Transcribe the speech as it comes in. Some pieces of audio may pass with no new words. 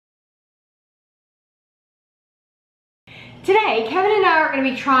Today, Kevin and I are going to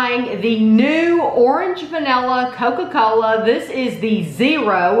be trying the new orange vanilla Coca-Cola. This is the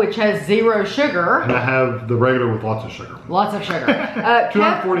Zero, which has 0 sugar. And I have the regular with lots of sugar. Lots of sugar.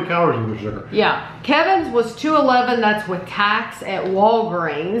 240 calories with the sugar. Yeah. Kevin's was $2.11, that's with tax at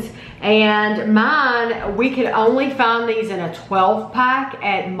Walgreens. And mine, we could only find these in a 12-pack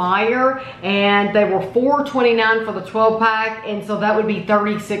at Meijer. And they were $4.29 for the 12-pack. And so that would be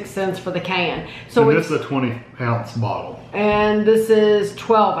 36 cents for the can. So and this is a 20-ounce bottle. And this is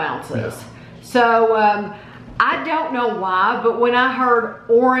 12 ounces. Yeah. So I don't know why, but when I heard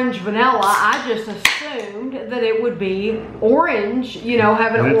orange vanilla, I just assumed that it would be orange, you know,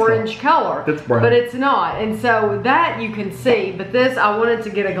 have an orange color. It's brown. But it's not. And so that you can see, but this, I wanted to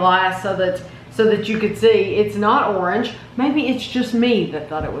get a glass so that you could see it's not orange. Maybe it's just me that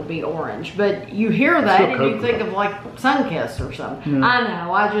thought it would be orange, but you hear that and you think of like Sunkist or something. Yeah. I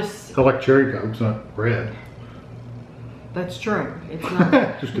know, I like cherry Coke, it's not red. That's true. It's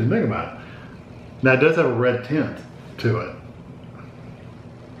not. Just didn't think about it. Now it does have a red tint to it.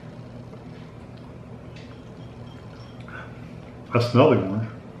 I smell the orange.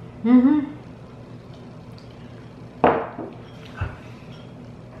 Mm-hmm.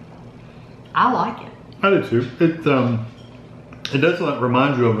 I like it. I do too. It does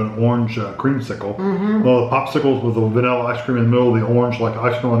remind you of an orange creamsicle. Mm-hmm. Well, the popsicles with the vanilla ice cream in the middle, the orange like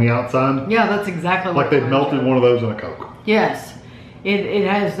ice cream on the outside. Yeah, that's exactly like they melted one of those in a Coke. Yes, it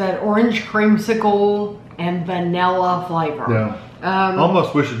has that orange creamsicle and vanilla flavor. Yeah, I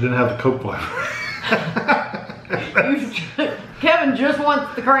almost wish it didn't have the Coke flavor. Kevin just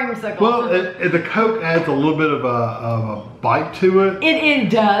wants the creamsicle. Well, the Coke adds a little bit of a bite to it. It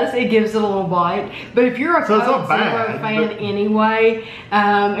does. It gives it a little bite. But if you're a Coke Zero fan anyway,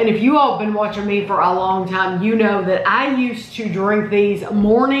 and if you all have been watching me for a long time, you know that I used to drink these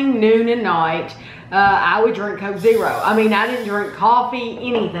morning, noon, and night. I would drink Coke Zero. I mean, I didn't drink coffee,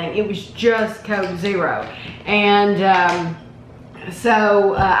 anything. It was just Coke Zero. And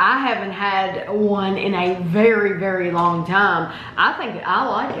so I haven't had one in a very, very long time. I think I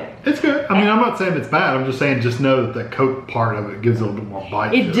like it. It's good. I mean, I'm not saying it's bad. I'm just saying just know that the Coke part of it gives it a little bit more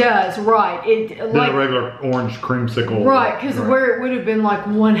bite. It does, right. Than a regular orange creamsicle. Right, because where it would have been like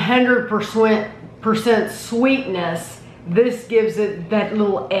 100% sweetness, this gives it that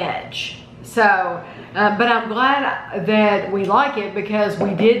little edge. So, but I'm glad that we like it because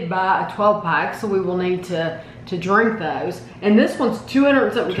we did buy a 12-pack, so we will need to drink those. And this one's 200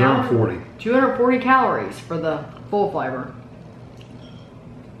 and something calories. 240 calories for the full flavor.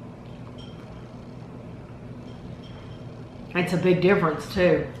 It's a big difference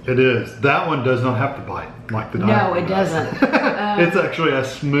too. It is. That one does not have to bite like the diet. No, it doesn't. It's actually a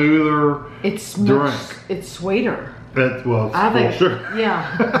smoother drink. It's sweeter. I think sugar.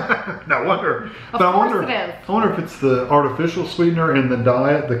 Yeah. No wonder. Of course it is. I wonder if it's the artificial sweetener in the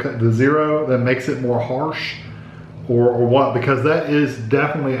diet, the Zero, that makes it more harsh, or what? Because that is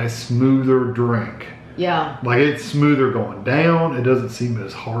definitely a smoother drink. Yeah. Like it's smoother going down. It doesn't seem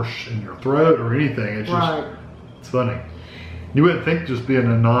as harsh in your throat or anything. It's just, it's funny. You wouldn't think just being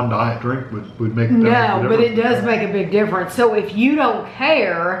a non-diet drink would make a difference. No, but it does make a big difference. So if you don't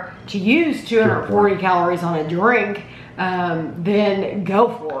care to use 240 calories on a drink, then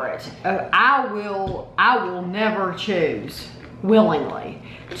go for it. I will never choose willingly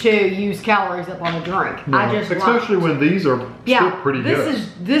to use calories up on a drink. No, I just especially when these are still pretty good.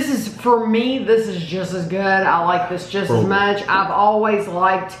 This is for me. This is just as good. I like this just as much. I've always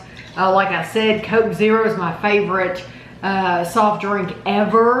liked, like I said, Coke Zero is my favorite soft drink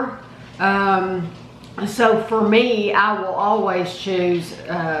ever. So for me, I will always choose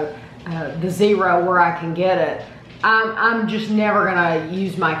the Zero where I can get it. I'm just never gonna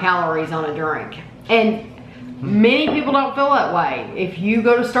use my calories on a drink. And many people don't feel that way. If you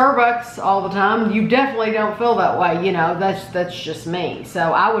go to Starbucks all the time, you definitely don't feel that way. You know, that's just me.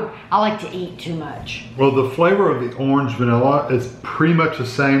 So I like to eat too much. Well, the flavor of the orange vanilla is pretty much the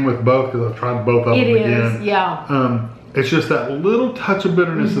same with both because I've tried both of them again. It is, yeah. It's just that little touch of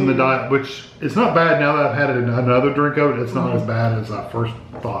bitterness in the diet, which it's not bad now that I've had another drink of it. It's not as bad as I first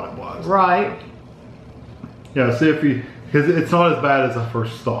thought it was. Right. Yeah, see if you, because it's not as bad as I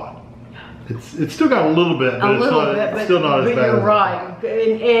first thought. It's still got a little bit, but it's still not as bad. You're right.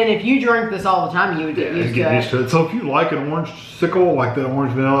 And if you drink this all the time, you would get used to it. So if you like an orange sickle, like the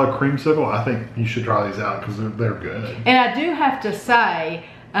orange vanilla creamsicle, I think you should try these out because they're good. And I do have to say,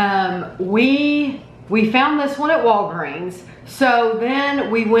 we found this one at Walgreens. So then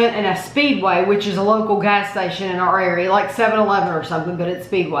we went in a Speedway, which is a local gas station in our area, like 7-Eleven or something, but it's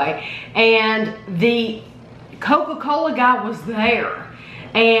Speedway. And the Coca-Cola guy was there.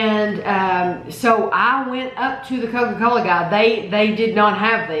 And so I went up to the Coca-Cola guy. They did not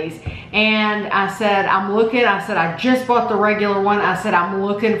have these. And I said, I'm looking. I said, I just bought the regular one. I said, I'm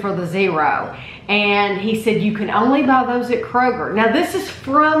looking for the zero. And he said, you can only buy those at Kroger. Now, this is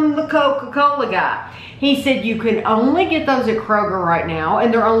from the Coca-Cola guy. He said, you can only get those at Kroger right now,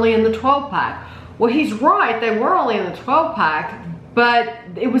 and they're only in the 12-pack. Well, he's right. They were only in the 12-pack, but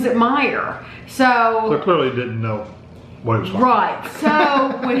it was at Meijer. So clearly didn't know what it was like. Right.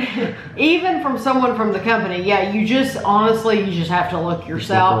 So even from someone from the company, yeah, you just have to look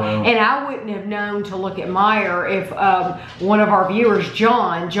yourself. And I wouldn't have known to look at Meijer if one of our viewers,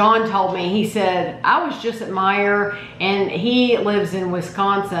 John told me. He said, I was just at Meijer, and he lives in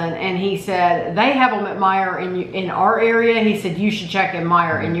Wisconsin, and he said they have them at Meijer in our area. He said you should check in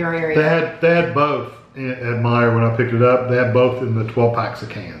Meijer in your area. They had both at Meijer when I picked it up. They had both in the 12 packs of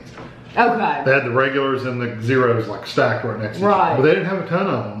cans. Okay. They had the regulars and the zeros like stacked right next to each other. But they didn't have a ton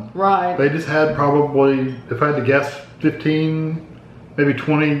of them. Right. They just had probably, if I had to guess, 15, maybe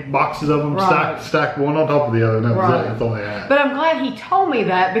 20 boxes of them stacked one on top of the other. And that was it. That's all they had. But I'm glad he told me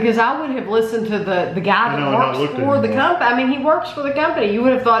that, because I would have listened to the guy that works for the company. I mean, he works for the company. You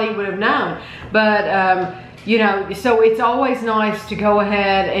would have thought he would have known. But, you know, so it's always nice to go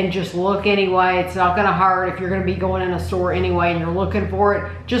ahead and just look anyway. It's not going to hurt if you're going to be going in a store anyway and you're looking for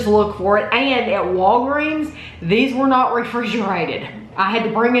it. Just look for it. And at Walgreens, these were not refrigerated. I had to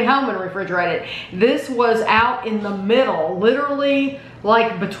bring it home and refrigerate it. This was out in the middle, literally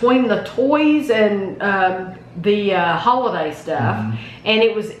like between the toys and the holiday stuff. And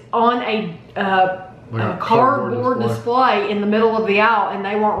it was on a cardboard display in the middle of the aisle, and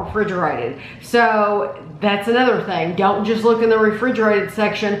they weren't refrigerated. So that's another thing. Don't just look in the refrigerated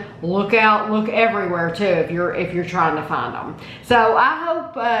section. Look everywhere too if you're trying to find them. So I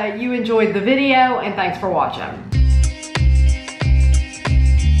hope you enjoyed the video, and thanks for watching.